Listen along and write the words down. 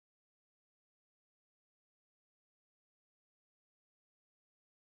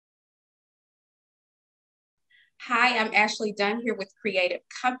Hi, I'm Ashley Dunn here with Creative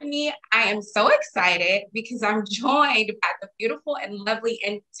Company. I am so excited because I'm joined by the beautiful and lovely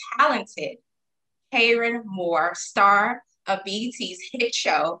and talented Kron Moore, star of BET's hit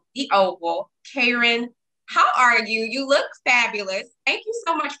show, The Oval. Kron, how are you? You look fabulous. Thank you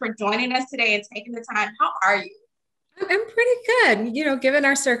so much for joining us today and taking the time. How are you? I'm pretty good. Given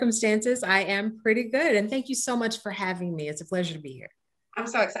our circumstances, I am pretty good. And thank you so much for having me. It's a pleasure to be here. I'm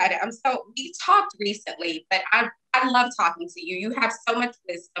so excited. We talked recently, but I love talking to you. You have so much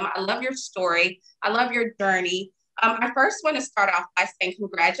wisdom. I love your story. I love your journey. I first want to start off by saying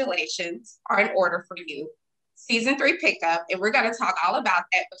congratulations are in order for you. Season three pickup, and we're going to talk all about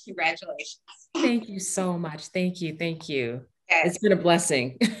that, but congratulations. Thank you so much. Thank you. Thank you. Yes, It's been a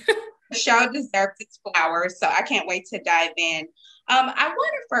blessing. the show deserves its flowers, so I can't wait to dive in. I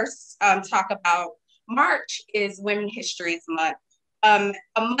want to first talk about March is Women History Month, a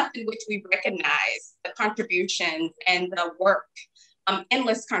month in which we recognize the contributions and the work,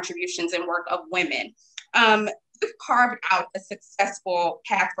 endless contributions and work of women. You've carved out a successful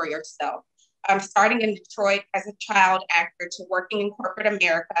path for yourself, starting in Detroit as a child actor to working in corporate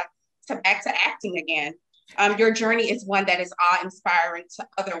America to back to acting again. Your journey is one that is awe-inspiring to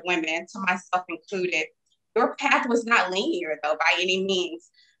other women, to myself included. Your path was not linear, though, by any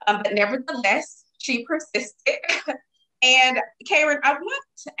means, but nevertheless, she persisted. And Kron, I want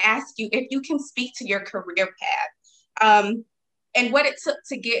to ask you if you can speak to your career path and what it took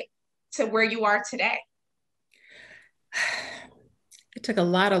to get to where you are today. It took a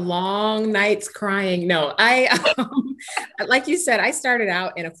lot of long nights crying. No, like you said, I started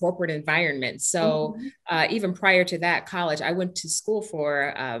out in a corporate environment. So Mm-hmm. even prior to that, college, I went to school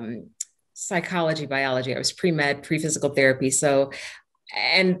for psychology, biology. I was pre-med, pre-physical therapy. So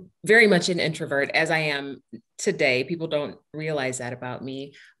and very much an introvert as I am today. People don't realize that about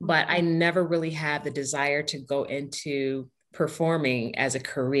me, but I never really had the desire to go into performing as a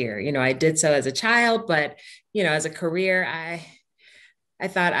career. I did so as a child, but as a career, I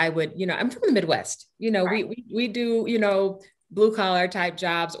thought I would, I'm from the Midwest. Right. We do, blue collar type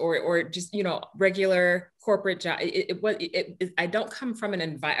jobs or just, regular corporate job. I don't come from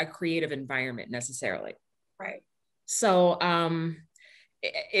a creative environment necessarily. Right. So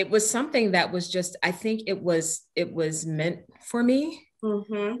it was something that was just, I think it was meant for me.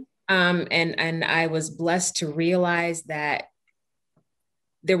 Mm-hmm. And I was blessed to realize that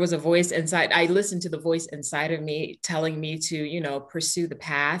there was a voice inside. I listened to the voice inside of me telling me to, pursue the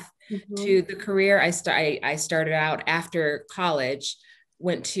path Mm-hmm. to the career. I started out after college,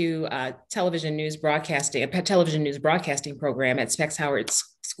 went to a television news broadcasting program at Specs Howard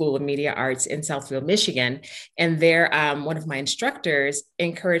School of Media Arts in Southfield, Michigan. And there, one of my instructors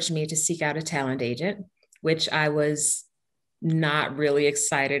encouraged me to seek out a talent agent, which I was not really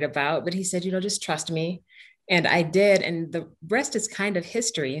excited about, but he said, just trust me. And I did. And the rest is kind of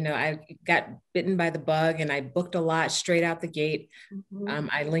history. I got bitten by the bug and I booked a lot straight out the gate. Mm-hmm.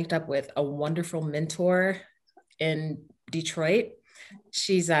 I linked up with a wonderful mentor in Detroit.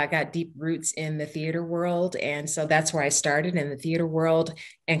 She's got deep roots in the theater world. And so that's where I started, in the theater world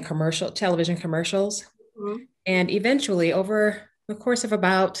and television commercials. Mm-hmm. And eventually, over the course of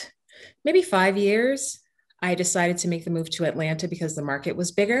about maybe 5 years, I decided to make the move to Atlanta because the market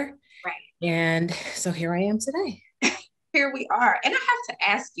was bigger. Right. And so here I am today. Here we are. And I have to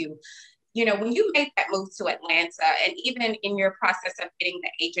ask you, when you made that move to Atlanta, and even in your process of getting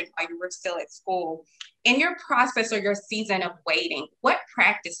the agent while you were still at school, in your process or your season of waiting, what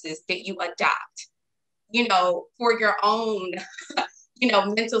practices did you adopt, for your own,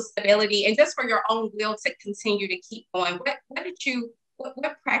 mental stability and just for your own will to continue to keep going? What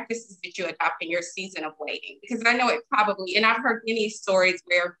practices did you adopt in your season of waiting? Because I know it probably, and I've heard many stories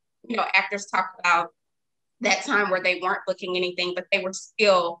where, actors talk about that time where they weren't booking anything, but they were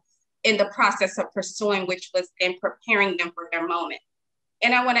still in the process of pursuing, which was then preparing them for their moment.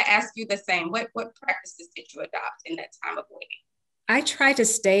 And I want to ask you the same. What practices did you adopt in that time of waiting? I try to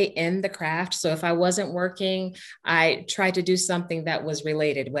stay in the craft. So if I wasn't working, I tried to do something that was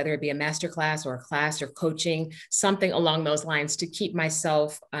related, whether it be a master class or a class or coaching, something along those lines to keep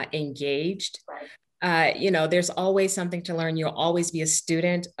myself engaged. Right. There's always something to learn. You'll always be a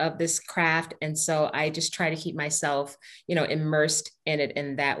student of this craft. And so I just try to keep myself, immersed in it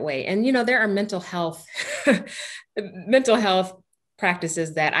in that way. And, there are mental health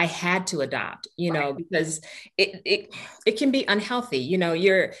practices that I had to adopt, Right. because it can be unhealthy.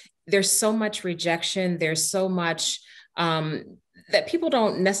 There's so much rejection. There's so much, that people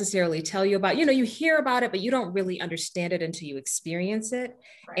don't necessarily tell you about. You hear about it, but you don't really understand it until you experience it.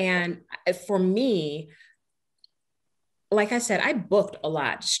 Right. And for me, like I said, I booked a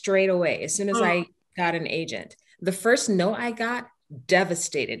lot straight away as soon as I got an agent. The first no I got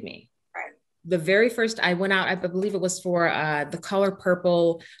devastated me. Right. The very first I went out, I believe it was for the Color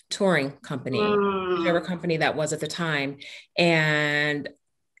Purple touring company, whichever company that was at the time. And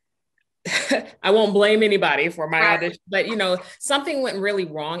I won't blame anybody for my audition, but something went really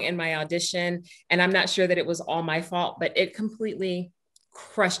wrong in my audition, and I'm not sure that it was all my fault, but it completely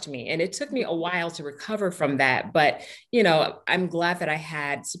crushed me. And it took me a while to recover from that. But, I'm glad that I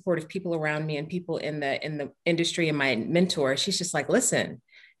had supportive people around me and people in the industry, and my mentor. She's just like, listen,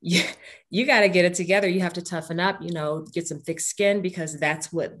 you got to get it together. You have to toughen up, get some thick skin, because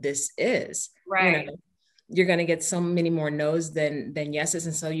that's what this is. Right. You're going to get so many more no's than yeses.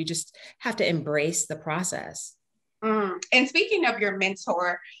 And so you just have to embrace the process. And speaking of your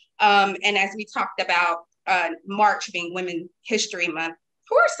mentor, and as we talked about March being Women's History Month,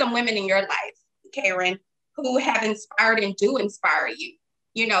 who are some women in your life, Karen, who have inspired and do inspire you,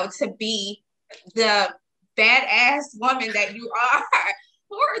 to be the badass woman that you are?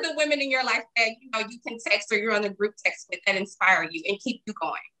 Who are the women in your life that, you can text, or you're on the group text with, that inspire you and keep you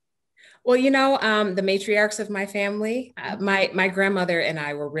going? Well, the matriarchs of my family, my grandmother and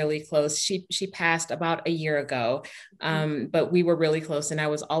I were really close. She passed about a year ago, but we were really close, and I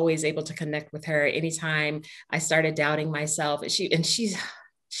was always able to connect with her anytime I started doubting myself.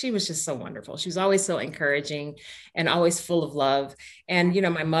 She was just so wonderful. She was always so encouraging and always full of love. And,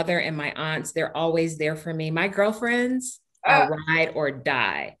 my mother and my aunts, they're always there for me. My girlfriends are ride or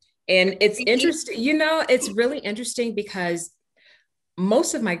die. And it's interesting, it's really interesting because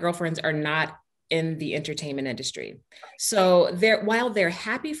most of my girlfriends are not in the entertainment industry. So while they're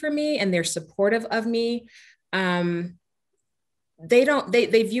happy for me and they're supportive of me, they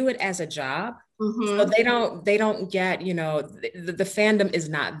view it as a job. So they don't get, the fandom is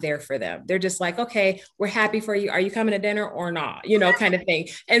not there for them. They're just like, okay, we're happy for you. Are you coming to dinner or not? Kind of thing.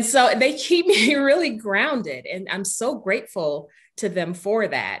 And so they keep me really grounded, and I'm so grateful to them for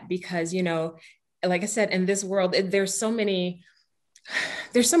that, because, like I said, in this world, there's so many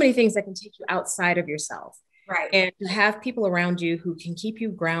things that can take you outside of yourself. Right. And to have people around you who can keep you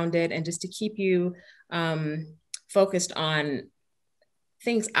grounded and just to keep you focused on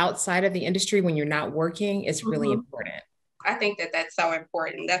things outside of the industry when you're not working is really important. I think that that's so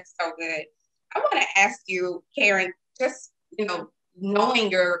important. That's so good. I want to ask you, Karen, just, knowing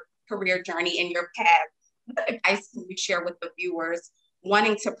your career journey and your path, what advice can you share with the viewers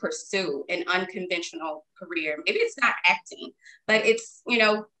wanting to pursue an unconventional career? Maybe it's not acting, but it's,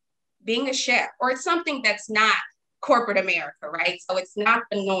 being a chef, or it's something that's not corporate America, right? So it's not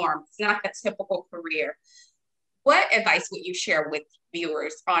the norm. It's not the typical career. What advice would you share with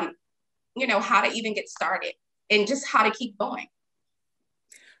viewers on, how to even get started and just how to keep going?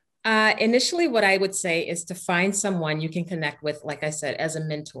 Initially, what I would say is to find someone you can connect with, like I said, as a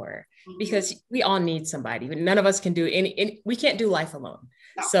mentor, because we all need somebody. None of us can do we can't do life alone.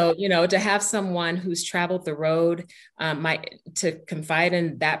 No. So, to have someone who's traveled the road, to confide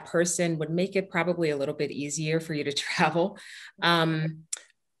in that person would make it probably a little bit easier for you to travel.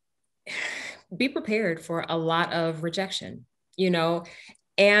 Be prepared for a lot of rejection,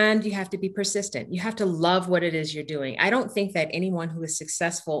 and you have to be persistent. You have to love what it is you're doing. I don't think that anyone who is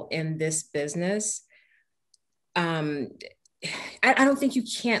successful in this business, I don't think you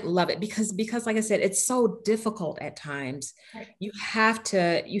can't love it, because like I said, it's so difficult at times. Right. You have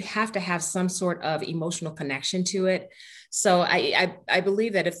to have some sort of emotional connection to it. So I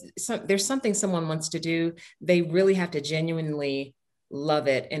believe that if there's something someone wants to do, they really have to genuinely love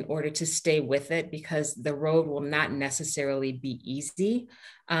it in order to stay with it, because the road will not necessarily be easy.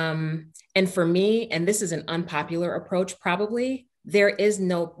 And for me, and this is an unpopular approach, probably, there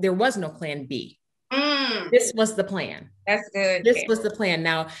was no plan B. This was the plan. That's good. This was the plan.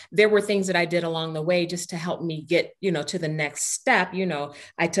 Now, there were things that I did along the way just to help me get, to the next step.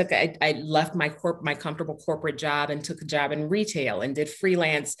 I left my comfortable corporate job and took a job in retail and did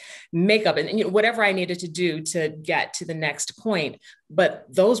freelance makeup and whatever I needed to do to get to the next point. But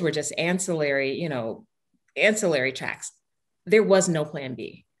those were just ancillary tracks. There was no plan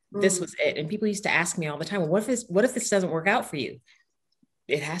B. This was it. And people used to ask me all the time, well, what if this doesn't work out for you?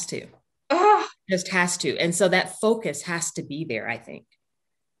 It has to. Just has to. And so that focus has to be there, I think.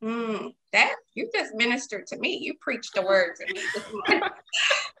 That you just ministered to me. You preached the word to me this morning. That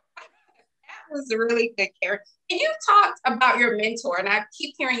was really good, Karen. And you talked about your mentor, and I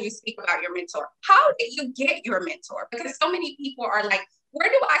keep hearing you speak about your mentor. How did you get your mentor? Because so many people are like, where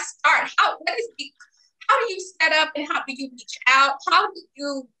do I start? How do you set up, and how do you reach out? How do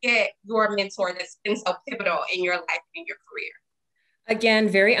you get your mentor that's been so pivotal in your life and your career? Again,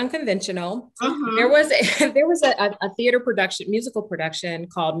 very unconventional. Mm-hmm. There was a theater production, musical production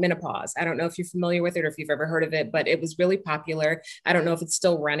called Menopause. I don't know if you're familiar with it or if you've ever heard of it, but it was really popular. I don't know if it's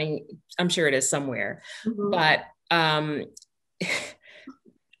still running. I'm sure it is somewhere. Mm-hmm. But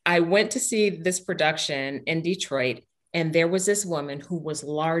I went to see this production in Detroit, and there was this woman who was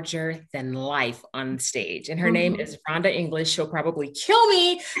larger than life on stage. And her name is Rhonda English. She'll probably kill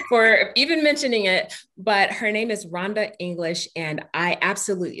me for even mentioning it, but her name is Rhonda English. And I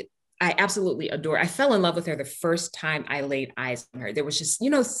absolutely adore. I fell in love with her the first time I laid eyes on her. There was just,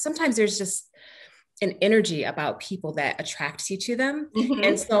 sometimes there's just an energy about people that attracts you to them. Mm-hmm.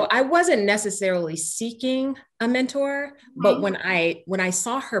 And so I wasn't necessarily seeking a mentor, but when I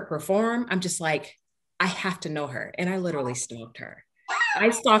saw her perform, I'm just like, I have to know her. And I literally stalked her. I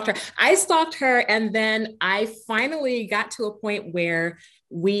stalked her. And then I finally got to a point where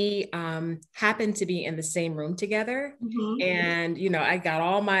we happened to be in the same room together. Mm-hmm. And, I got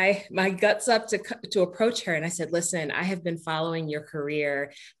all my guts up to approach her. And I said, listen, I have been following your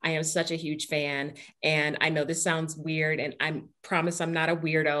career. I am such a huge fan. And I know this sounds weird, and I promise I'm not a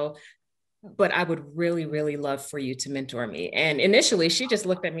weirdo, but I would really, really love for you to mentor me. And initially she just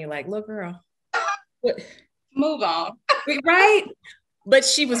looked at me like, look, girl, move on. Right. But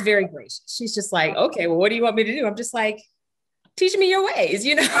she was very gracious. She's just like, okay, well, what do you want me to do? I'm just like, teach me your ways,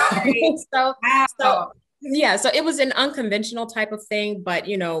 Right. so, wow. So it was an unconventional type of thing, but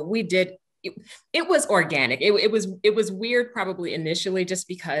it was organic. It was weird probably initially just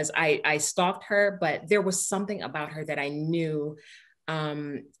because I stalked her, but there was something about her that I knew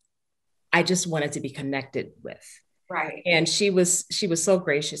I just wanted to be connected with. Right. And she was so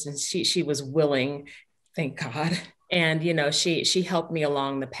gracious, and she was willing, thank God. And she helped me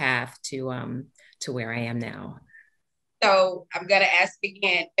along the path to where I am now. So I'm gonna ask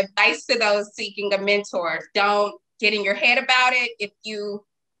again, advice to those seeking a mentor: don't get in your head about it. If you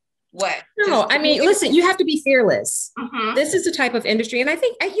No, I mean, listen, you have to be fearless. Mm-hmm. This is the type of industry. And I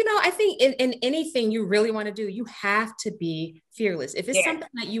think in anything you really want to do, you have to be fearless. If it's something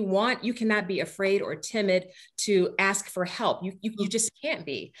that you want, you cannot be afraid or timid to ask for help. You just can't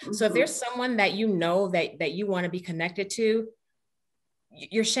be. Mm-hmm. So if there's someone that that you want to be connected to,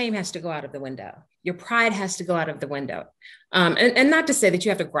 your shame has to go out of the window. Your pride has to go out of the window. And not to say that you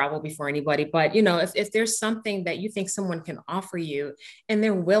have to grovel before anybody, but, if there's something that you think someone can offer you and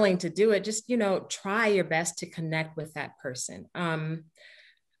they're willing to do it, just, try your best to connect with that person. And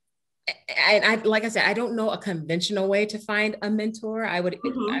like I said, I don't know a conventional way to find a mentor. I would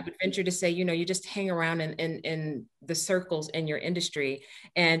venture to say, you just hang around in the circles in your industry,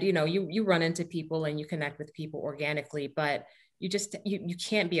 and, you run into people and you connect with people organically, but you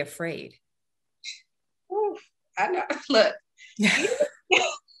can't be afraid. Ooh, I know. Look,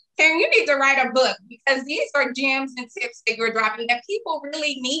 Karen, you need to write a book, because these are gems and tips that you're dropping that people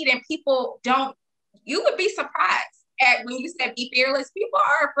really need, and people don't. You would be surprised at when you said be fearless. People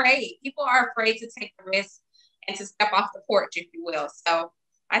are afraid. People are afraid to take the risk and to step off the porch, if you will. So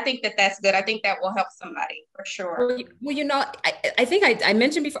I think that that's good. I think that will help somebody for sure. Well, I think I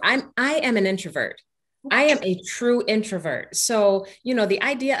mentioned before, I am an introvert. I am a true introvert. So, the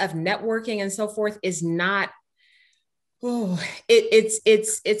idea of networking and so forth is not,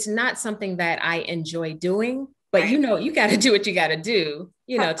 it's not something that I enjoy doing, but you got to do what you got to do,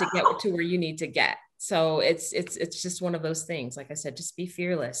 to get to where you need to get. So it's just one of those things. Like I said, just be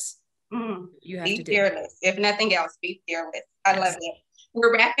fearless. You have to be fearless. If nothing else, be fearless. I love it.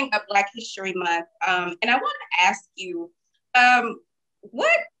 We're wrapping up Black History Month. And I want to ask you,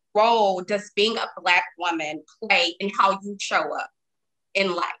 what role does being a Black woman play in how you show up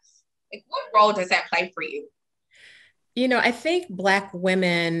in life? Like, what role does that play for you? I think Black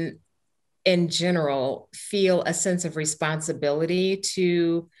women in general feel a sense of responsibility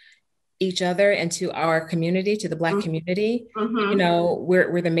to each other and to our community, to the Black community.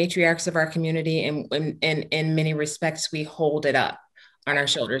 We're the matriarchs of our community, and in many respects, we hold it up on our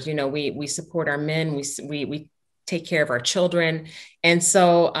shoulders. We support our men, we take care of our children. And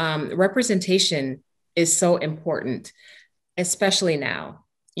so representation is so important, especially now.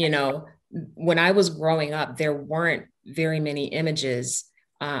 When I was growing up, there weren't very many images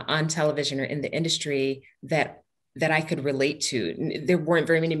on television or in the industry that I could relate to. There weren't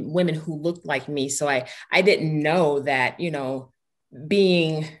very many women who looked like me. So I didn't know that,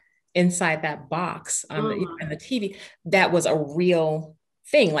 being inside that box on the TV, that was a real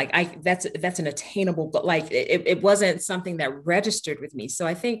thing. Like that's an attainable, but like it wasn't something that registered with me. So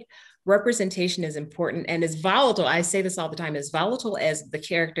I think representation is important, and as volatile, I say this all the time, as volatile as the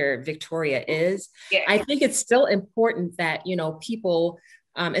character Victoria is, I think it's still important that, people,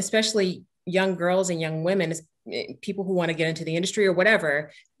 especially young girls and young women, people who want to get into the industry or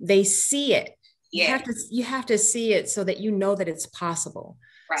whatever, they see it. Yeah. You have to see it so that you know that it's possible.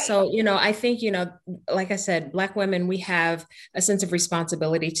 Right. So, I think, like I said, Black women, we have a sense of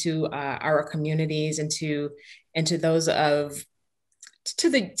responsibility to our communities and to those to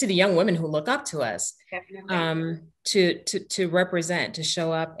the young women who look up to us. Definitely. To represent, to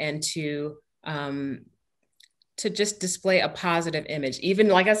show up, and to just display a positive image. Even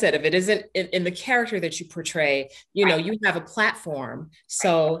like I said, if it isn't in the character that you portray, you have a platform.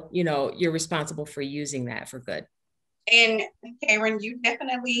 So, you're responsible for using that for good. And Karen, you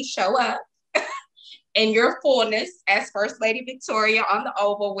definitely show up in your fullness as First Lady Victoria on the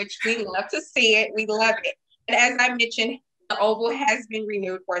Oval, which we love to see it. We love it. And as I mentioned, the Oval has been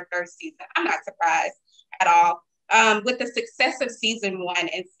renewed for a third season. I'm not surprised at all. With the success of season 1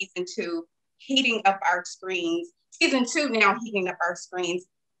 and season 2 heating up our screens, season 2 now heating up our screens,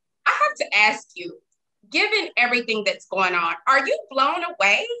 I have to ask you, given everything that's going on, are you blown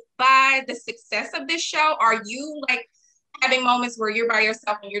away by the success of this show? Are you like having moments where you're by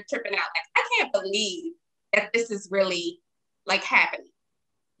yourself and you're tripping out? Like, I can't believe that this is really like happening.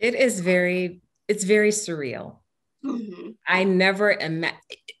 It's very surreal. Mm-hmm. I never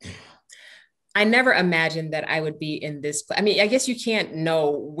imagined that I would be in this. I mean, I guess you can't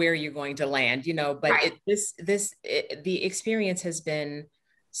know where you're going to land, but right. The experience has been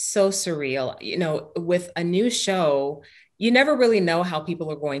so surreal. With a new show, you never really know how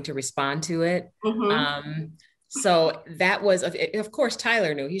people are going to respond to it. Mm-hmm. So that was, of course,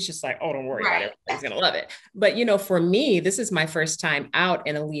 Tyler knew. He's just like, oh, don't worry about it. Everybody's going to love it. But, for me, this is my first time out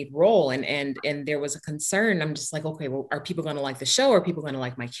in a lead role. And there was a concern. I'm just like, okay, well, are people going to like the show? Are people going to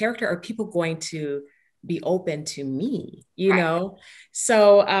like my character? Are people going to be open to me?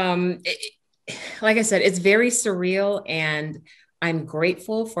 So like I said, it's very surreal. And I'm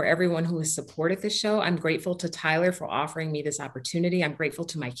grateful for everyone who has supported the show. I'm grateful to Tyler for offering me this opportunity. I'm grateful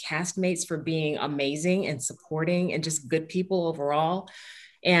to my castmates for being amazing and supporting and just good people overall.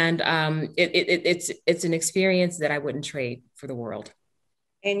 And it's an experience that I wouldn't trade for the world.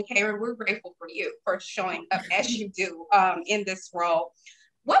 And Karen, we're grateful for you for showing up as you do in this role.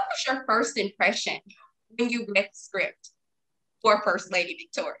 What was your first impression when you read the script for First Lady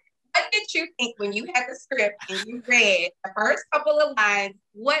Victoria? What did you think when you had the script and you read the first couple of lines?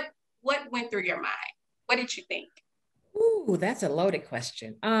 What went through your mind? What did you think? Ooh, that's a loaded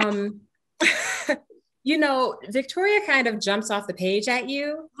question. Victoria kind of jumps off the page at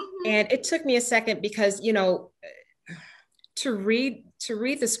you. Mm-hmm. And it took me a second because, to read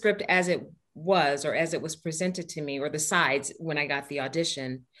the script as it was, or as it was presented to me, or the sides when I got the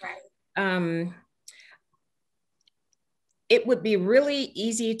audition. Right. It would be really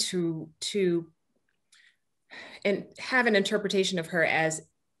easy to and have an interpretation of her as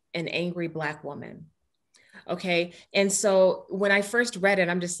an angry Black woman. Okay. And so when I first read it,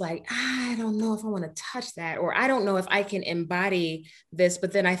 I'm just like, I don't know if I want to touch that, or I don't know if I can embody this.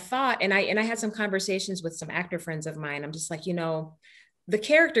 But then I thought, and I had some conversations with some actor friends of mine. I'm just like, the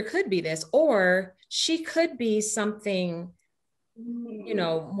character could be this, or she could be something,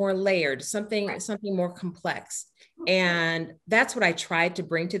 more layered, something more complex. And that's what I tried to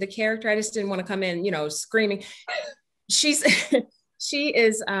bring to the character. I just didn't want to come in, screaming. She's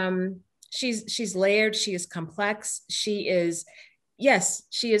layered. She is complex. She is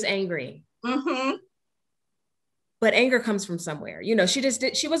angry. Mm-hmm. But anger comes from somewhere. She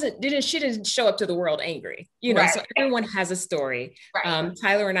didn't show up to the world angry, so everyone has a story. Right.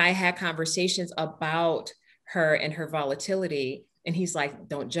 Tyler and I had conversations about her and her volatility. And he's like,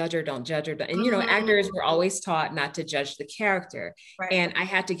 don't judge her. And, mm-hmm. Actors were always taught not to judge the character. Right. And I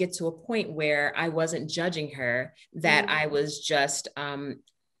had to get to a point where I wasn't judging her, that mm-hmm. I was just,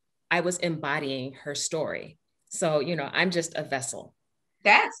 I was embodying her story. So, I'm just a vessel.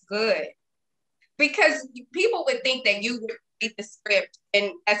 That's good. Because people would think that you would read the script.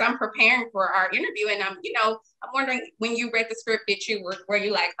 And as I'm preparing for our interview, and I'm wondering, when you read the script, were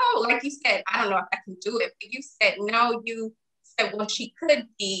you like, oh, like you said, I don't know if I can do it. But you said, no, you said, well, it could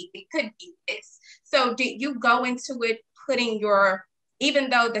be this. So did you go into it putting even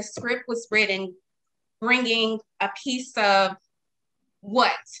though the script was written, bringing a piece of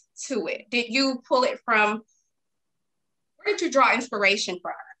what to it? Did you pull it from, where did you draw inspiration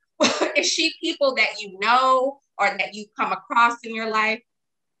from her? Is she people that you know or that you come across in your life?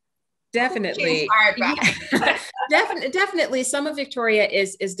 Definitely. Definitely. Some of Victoria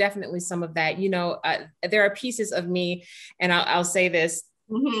is definitely some of that. There are pieces of me, and I'll say this.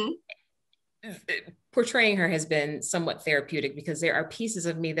 Mm-hmm. portraying her has been somewhat therapeutic because there are pieces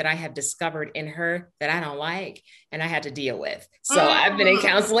of me that I have discovered in her that I don't like and I had to deal with. So I've been in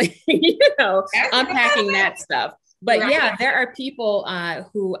counseling, unpacking that stuff. But yeah, there are people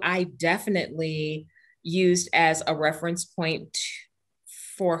who I definitely used as a reference point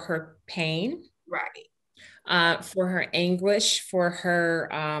for her pain, for her anguish, for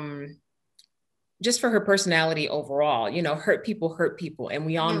her just for her personality overall. Hurt people, and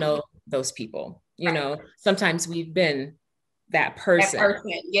we all know those people. Sometimes we've been that person.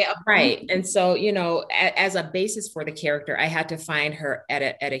 Yeah. Right. And so, as a basis for the character, I had to find her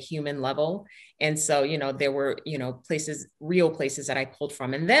at a human level. And so, there were, real places that I pulled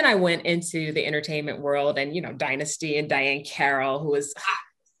from. And then I went into the entertainment world and, Dynasty and Diane Carroll, who is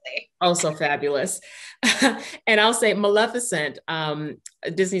also fabulous. And I'll say Maleficent,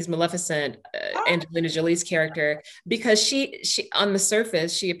 Disney's Maleficent, Angelina Jolie's character, because she on the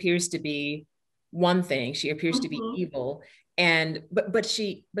surface, she appears to be one thing. She appears to be evil. But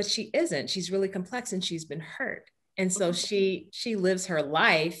she isn't. She's really complex and she's been hurt. And so she lives her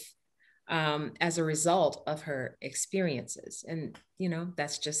life as a result of her experiences. And,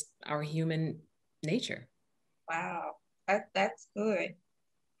 that's just our human nature. Wow, that's good.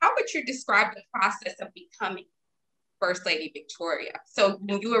 How would you describe the process of becoming First Lady Victoria? So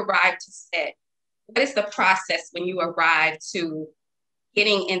when you arrive to set, what is the process when you arrive to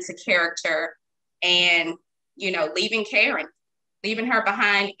getting into character and, leaving Karen, leaving her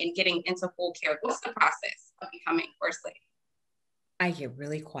behind and getting into full character? What's the process of becoming First Lady? I get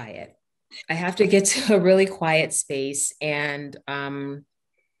really quiet. I have to get to a really quiet space. And I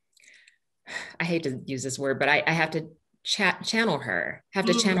hate to use this word, but I have to channel her,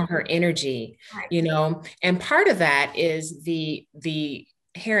 channel her energy, and part of that is the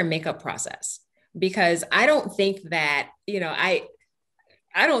hair and makeup process, because I don't think that,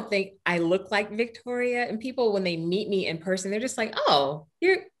 I don't think I look like Victoria, and people, when they meet me in person, they're just like, oh,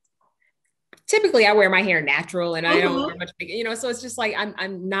 typically I wear my hair natural and I don't wear much, so it's just like,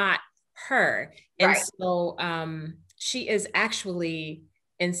 I'm not her. And so she is actually,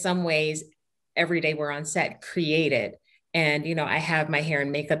 in some ways, every day we're on set, created. And, I have my hair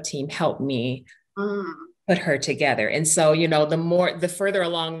and makeup team help me put her together. And so, the further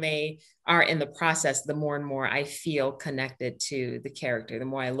along they are in the process, the more and more I feel connected to the character. The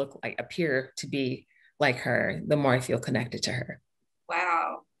more I appear to be like her, the more I feel connected to her.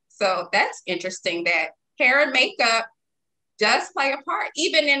 Wow. So that's interesting that hair and makeup does play a part,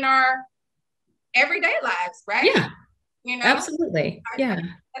 even in our everyday lives, right? Yeah. Absolutely. Yeah.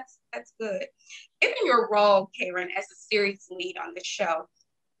 That's good. Given your role, Karen, as a series lead on the show,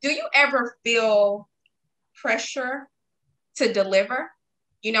 do you ever feel pressure to deliver,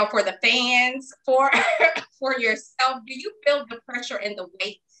 for the fans, for yourself? Do you feel the pressure and the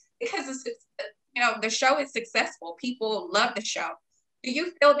weight? Because the show is successful. People love the show. Do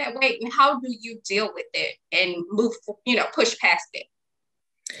you feel that weight, and how do you deal with it and move, push past it?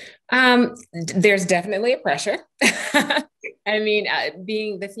 There's definitely a pressure. I mean,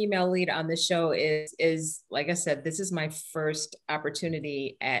 being the female lead on the show is, like I said, this is my first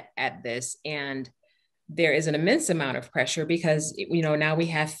opportunity at this. And there is an immense amount of pressure because, now we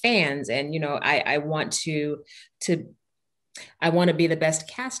have fans and, I want I want to be the best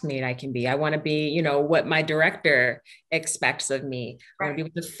castmate I can be. I want to be, what my director expects of me. I want to be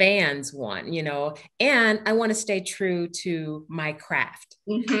what the fans want, and I want to stay true to my craft.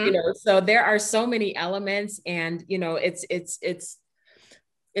 So there are so many elements, and, it's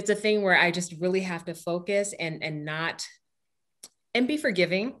a thing where I just really have to focus and be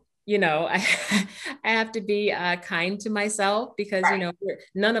forgiving. I have to be kind to myself because,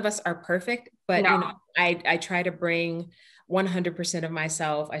 none of us are perfect, but, I try to bring 100% of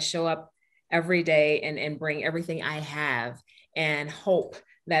myself. I show up every day and bring everything I have and hope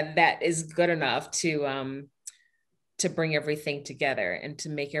that is good enough to bring everything together and to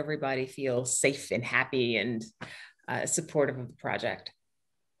make everybody feel safe and happy and supportive of the project.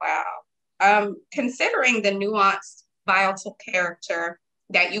 Wow. Considering the nuanced, volatile character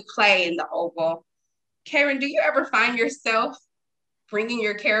that you play in the Oval, Karen, do you ever find yourself bringing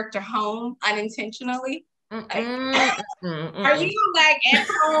your character home unintentionally? Are you at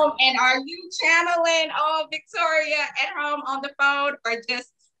home and are you channeling Victoria at home on the phone, or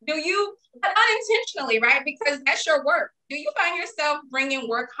just but unintentionally, right? Because that's your work. Do you find yourself bringing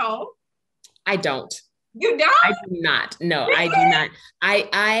work home? I don't. You don't? I do not. No, I do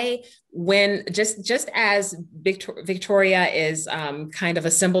not. When just as Victoria is kind of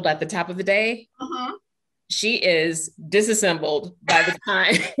assembled at the top of the day, she is disassembled by the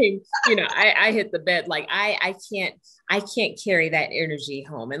time, I hit the bed. Like I I can't carry that energy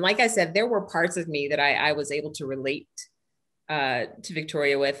home. And like I said, there were parts of me that I was able to relate to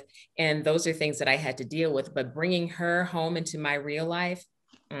Victoria with, and those are things that I had to deal with. But bringing her home into my real life,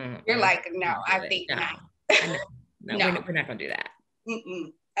 you're like, no, I think no, not. No, No. we're not going to do that.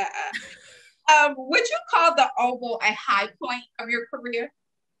 Would you call the Oval a high point of your career?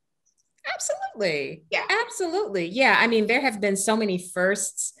 Absolutely. Yeah. Absolutely. Yeah. I mean, there have been so many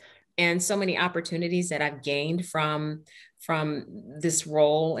firsts and so many opportunities that I've gained from this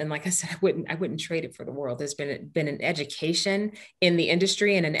role. And like I said, I wouldn't trade it for the world. There's been an education in the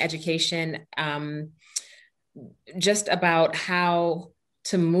industry and an education just about how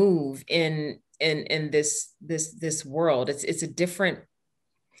to move in this world. It's a different,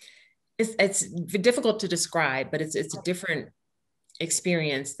 it's difficult to describe, but it's a different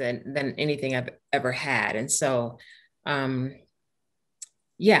experience than anything I've ever had. And so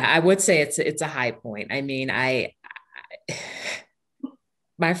yeah, I would say it's a high point. I mean,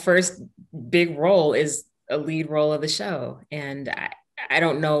 my first big role is a lead role of the show, and I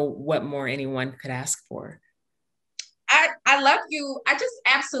don't know what more anyone could ask for. I love you. I just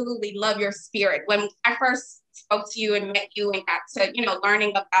absolutely love your spirit. When I first spoke to you and met you and got to,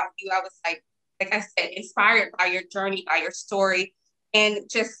 learning about you, I was like I said, inspired by your journey, by your story, and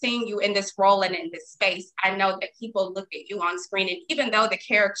just seeing you in this role and in this space. I know that people look at you on screen, and even though the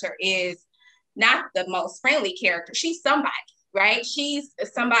character is not the most friendly character, she's somebody, right? She's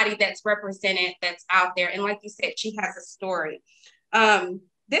somebody that's represented, that's out there. And like you said, she has a story.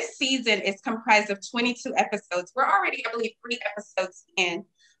 This season is comprised of 22 episodes. We're already, I believe, 3 episodes in.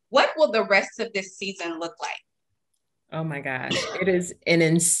 What will the rest of this season look like? Oh my gosh, it is an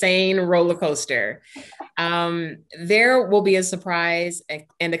insane roller coaster. There will be a surprise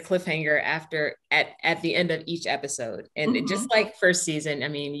and a cliffhanger at the end of each episode. And just like first season, I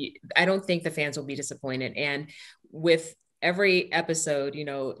mean, I don't think the fans will be disappointed. And with every episode,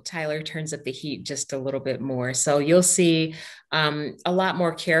 Tyler turns up the heat just a little bit more. So you'll see a lot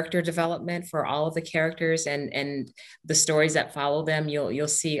more character development for all of the characters and the stories that follow them. You'll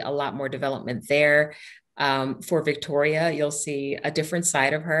see a lot more development there. For Victoria, you'll see a different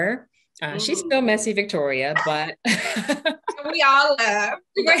side of her. She's still messy Victoria, but we all love.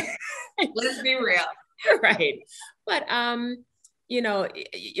 Let's be real. Right. But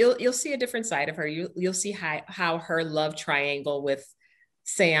you'll see a different side of her. You'll see how her love triangle with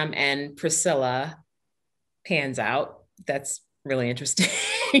Sam and Priscilla pans out. That's really interesting.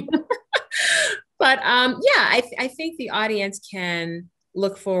 But yeah, I think the audience can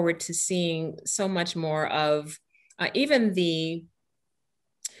look forward to seeing so much more of even the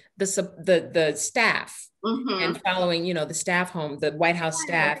staff and following, the staff home, the White House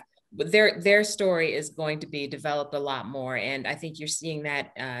staff. Their story is going to be developed a lot more. And I think you're seeing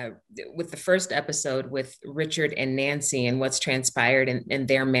that with the first episode with Richard and Nancy and what's transpired in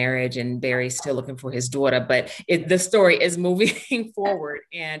their marriage, and Barry's still looking for his daughter, but the story is moving forward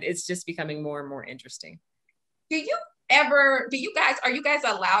and it's just becoming more and more interesting. Are you guys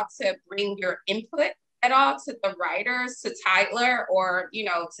allowed to bring your input at all to the writers, to Tyler, or,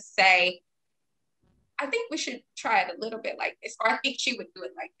 to say, I think we should try it a little bit like this, or I think she would do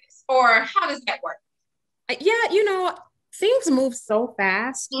it like this, or how does that work? Yeah, things move so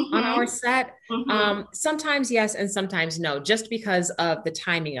fast on our set. Sometimes yes, and sometimes no, just because of the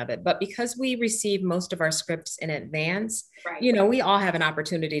timing of it. But because we receive most of our scripts in advance, right, we all have an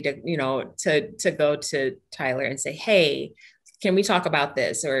opportunity to go to Tyler and say, hey, can we talk about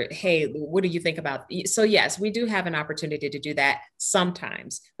this? Or, hey, what do you think about? So yes, we do have an opportunity to do that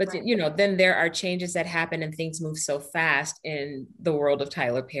sometimes, but right, then there are changes that happen and things move so fast in the world of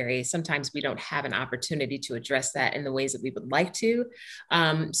Tyler Perry. Sometimes we don't have an opportunity to address that in the ways that we would like to.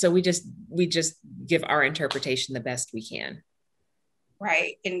 So we just give our interpretation the best we can.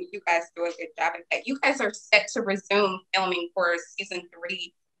 Right. And you guys do a good job at that. You guys are set to resume filming for season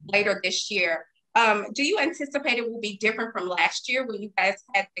 3 later this year. Do you anticipate it will be different from last year when you guys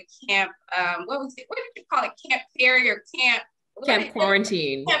had the camp? What was it? What did you call it? Camp Perry or camp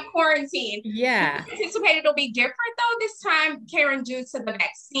quarantine? Camp quarantine. Yeah. Do you anticipate it'll be different though this time, Karen, due to the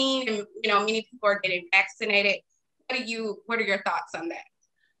vaccine and many people are getting vaccinated? What are your thoughts on that?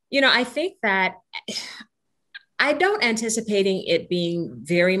 I think that I don't anticipating it being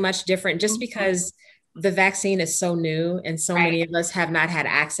very much different, just because the vaccine is so new and so many of us have not had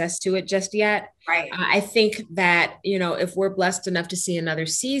access to it just yet. Right. I think that, if we're blessed enough to see another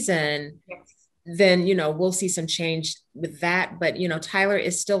season, then, we'll see some change with that. But, Tyler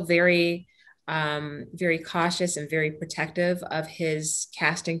is still very very cautious and very protective of his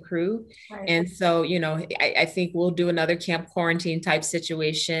cast and crew. Right. And so, I think we'll do another camp quarantine type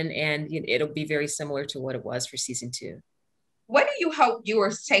situation, and it'll be very similar to what it was for season 2. What do you hope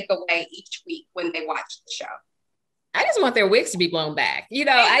viewers take away each week when they watch the show? I just want their wigs to be blown back.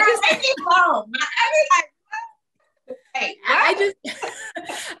 I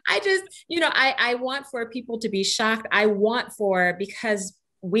want for people to be shocked. Because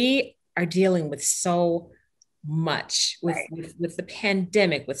we are dealing with so much with the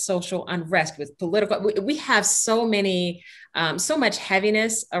pandemic, with social unrest, with political, we have so much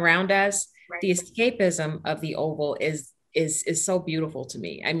heaviness around us. Right. The escapism of the Oval is so beautiful to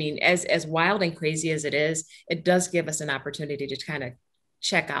me. I mean, as wild and crazy as it is, it does give us an opportunity to kind of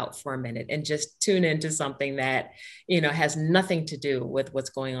check out for a minute and just tune into something that, has nothing to do with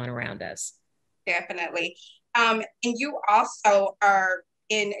what's going on around us. Definitely. And you also are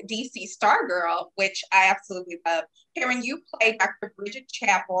in DC Stargirl, which I absolutely love. Karen, you play Dr. Bridget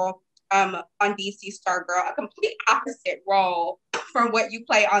Chapel on DC Stargirl, a complete opposite role from what you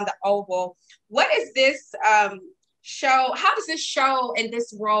play on the Oval. What is this show? How does this show and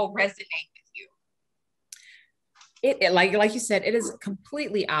this role resonate with you? It like you said, it is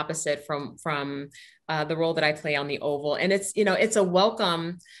completely opposite from the role that I play on the Oval, and it's it's a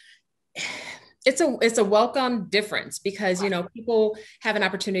welcome. It's a welcome difference because people have an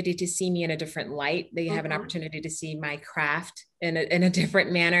opportunity to see me in a different light. They have an opportunity to see my craft in a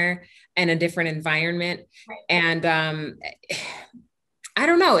different manner and a different environment. Right. And I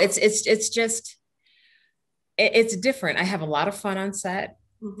don't know. It's just it's different. I have a lot of fun on set.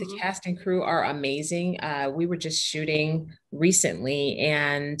 The cast and crew are amazing. We were just shooting recently,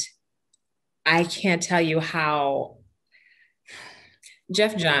 and I can't tell you how.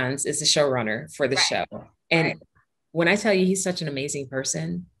 Jeff Johns is the showrunner for the show. And when I tell you he's such an amazing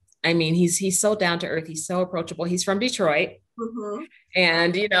person, I mean, he's so down to earth. He's so approachable. He's from Detroit.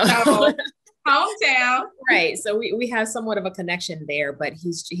 And, hometown. Right. So we have somewhat of a connection there, but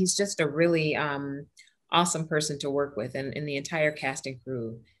he's just a really awesome person to work with, and the entire cast and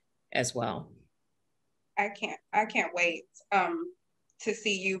crew as well. I can't wait to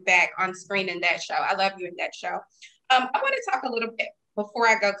see you back on screen in that show. I love you in that show. I want to talk a little bit before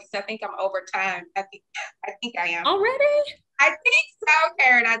I go, because I think I'm over time. I think I am. Already? I think so,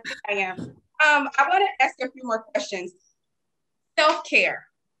 Karen. I think I am. I want to ask a few more questions. Self-care.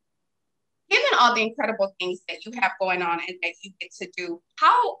 Given all the incredible things that you have going on and that you get to do,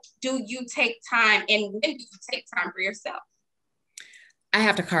 how do you take time, and when do you take time for yourself? I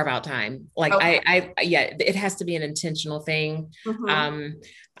have to carve out time. Like it has to be an intentional thing.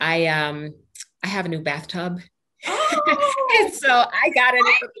 I have a new bathtub. And so I got it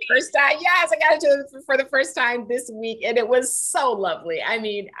for the first time. Yes, I got it for the first time this week, and it was so lovely. I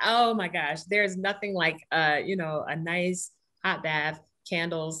mean, oh my gosh, there's nothing like a nice hot bath,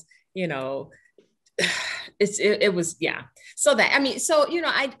 candles. It was So that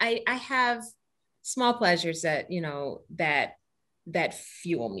I have small pleasures that that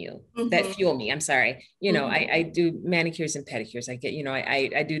fuel me. I'm sorry. I do manicures and pedicures. I get,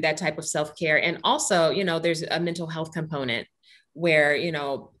 I do that type of self-care. And also, there's a mental health component where,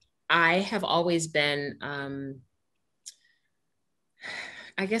 I have always been,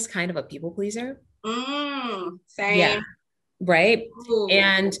 I guess, kind of a people pleaser. Same. Yeah. Right. Ooh.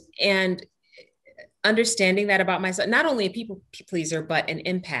 And understanding that about myself, not only a people pleaser, but an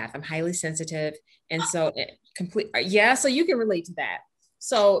empath. I'm highly sensitive. And so so you can relate to that.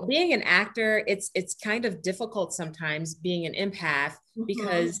 So being an actor, it's kind of difficult sometimes being an empath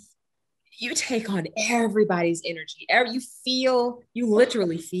because you take on everybody's energy. You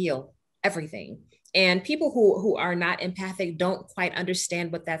literally feel everything. And people who are not empathic don't quite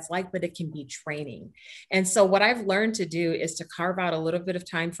understand what that's like, but it can be training. And so what I've learned to do is to carve out a little bit of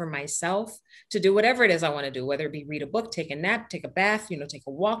time for myself to do whatever it is I want to do, whether it be read a book, take a nap, take a bath, take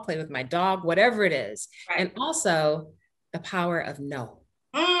a walk, play with my dog, whatever it is. Right. And also the power of no.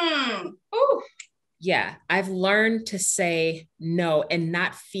 Yeah, I've learned to say no and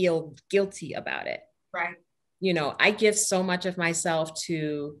not feel guilty about it. Right. I give so much of myself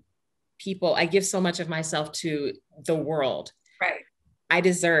to people. I give so much of myself to the world. Right. I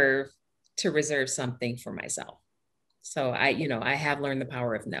deserve to reserve something for myself. So I have learned the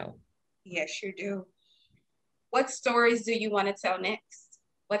power of no. Yes, you do. What stories do you want to tell next?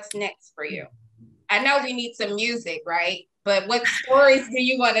 What's next for you? I know we need some music, right? But what stories do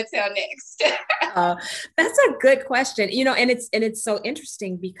you want to tell next? That's a good question. And it's so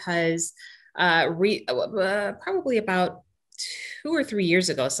interesting because probably about 2 or 3 years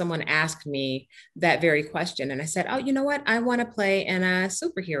ago, someone asked me that very question. And I said, oh, you know what? I want to play in a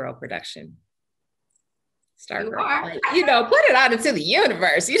superhero production. Start You growing. are. Like, put it out into the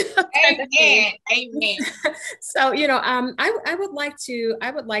universe, Amen. Amen. So, I would like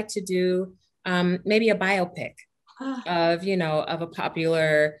to do maybe a biopic of, of a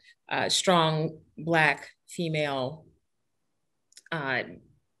popular, strong Black female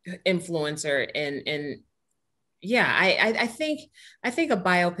influencer. And yeah, I think a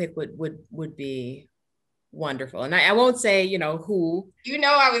biopic would be wonderful. And I won't say, who.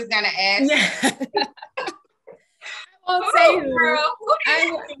 I was gonna ask. Yeah. I won't say who. Girl,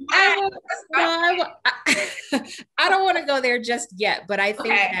 I don't want to go there just yet, but I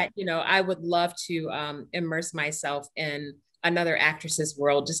think okay. that, I would love to immerse myself in another actress's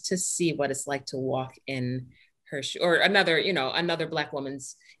world just to see what it's like to walk in her or another Black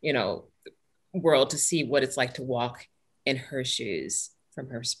woman's, world, to see what it's like to walk in her shoes from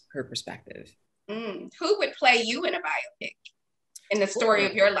her perspective. Who would play you in a biopic? In the story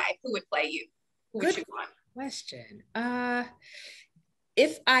of your life, who would play you? Who would you want? Question.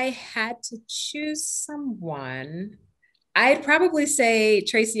 If I had to choose someone, I'd probably say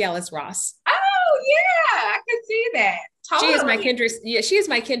Tracee Ellis Ross. Oh yeah, I can see that. Totally. She is my kindred. Yeah, she is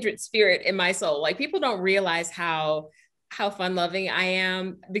my kindred spirit in my soul. Like, people don't realize how fun loving I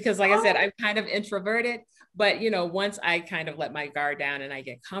am, because, like I said, I'm kind of introverted. But once I kind of let my guard down and I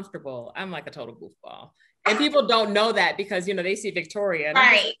get comfortable, I'm like a total goofball. And people don't know that because, they see Victoria. And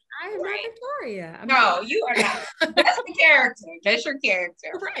right. I'm not Victoria. No, you are not. That's the character. That's your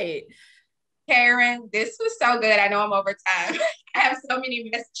character. Right. Karen, this was so good. I know I'm over time. I have so many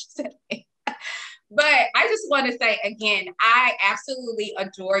messages today. But I just want to say again, I absolutely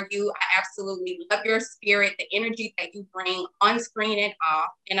adore you. I absolutely love your spirit, the energy that you bring on screen and off.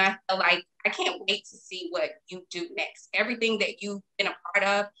 And I feel like I can't wait to see what you do next. Everything that you've been a part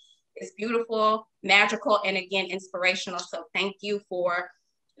of is beautiful, magical, and again, inspirational. So thank you for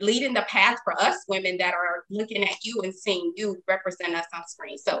leading the path for us women that are looking at you and seeing you represent us on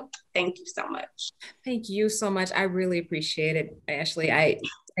screen. So thank you so much. Thank you so much. I really appreciate it, Ashley.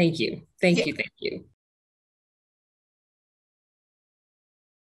 Thank you. Thank you.